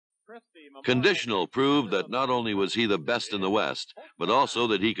Conditional proved that not only was he the best in the West, but also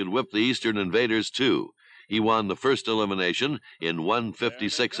that he could whip the Eastern Invaders too. He won the first elimination in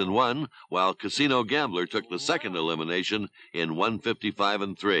 156-1, while Casino Gambler took the second elimination in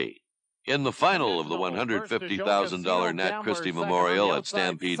 155-3. In the final of the $150,000 Nat Christie Memorial at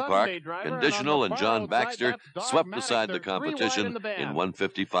Stampede Park, Conditional and John Baxter swept aside the competition in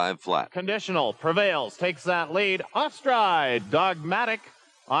 155 flat. Conditional prevails, takes that lead. Off stride, Dogmatic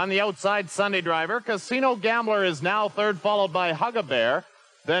on the outside, Sunday Driver. Casino Gambler is now third, followed by Hug-A-Bear,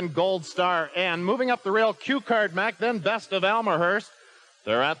 then Gold Star N. Moving up the rail, Q-Card Mac, then Best of Almerhurst.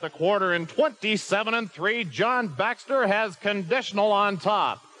 They're at the quarter in 27-3. John Baxter has Conditional on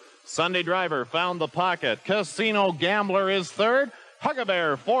top. Sunday Driver found the pocket. Casino Gambler is third.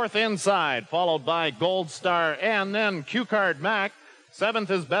 Hug-A-Bear fourth inside, followed by Gold Star and then Q-Card Mac.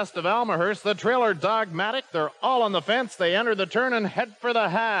 Seventh is Best of Almerhurst. The trailer Dogmatic. They're all on the fence. They enter the turn and head for the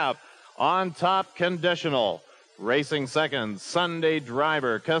half. On top, Conditional. Racing second, Sunday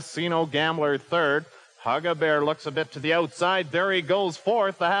Driver. Casino Gambler third. Hug-A-Bear looks a bit to the outside. There he goes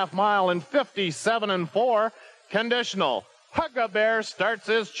fourth, the half mile in 57-4. Conditional. Hug-A-Bear starts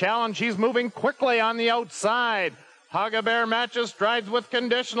his challenge. He's moving quickly on the outside. Hug-A-Bear matches strides with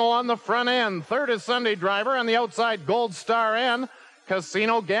Conditional on the front end. Third is Sunday Driver. On the outside, Gold Star N.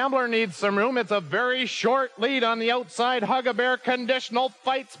 Casino Gambler needs some room. It's a very short lead on the outside. Hug-A-Bear. Conditional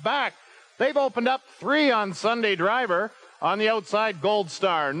fights back. They've opened up 3 on Sunday Driver. On the outside, Gold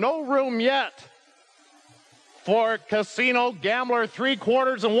Star. No room yet for Casino Gambler.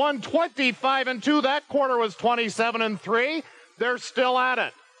 3/4 and 1, 25-2. That quarter was 27-3. They're still at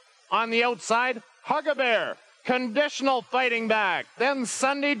it. On the outside, Hug-A-Bear. Conditional fighting back. Then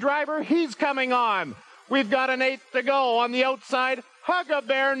Sunday Driver, he's coming on. We've got an 1/8 to go. On the outside,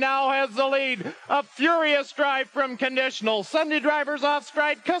 Hug-A-Bear now has the lead. A furious drive from Conditional. Sunday Driver's off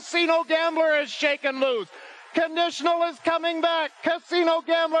stride. Casino Gambler is shaken loose. Conditional is coming back. Casino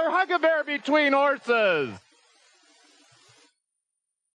Gambler, Hug-A-Bear between horses.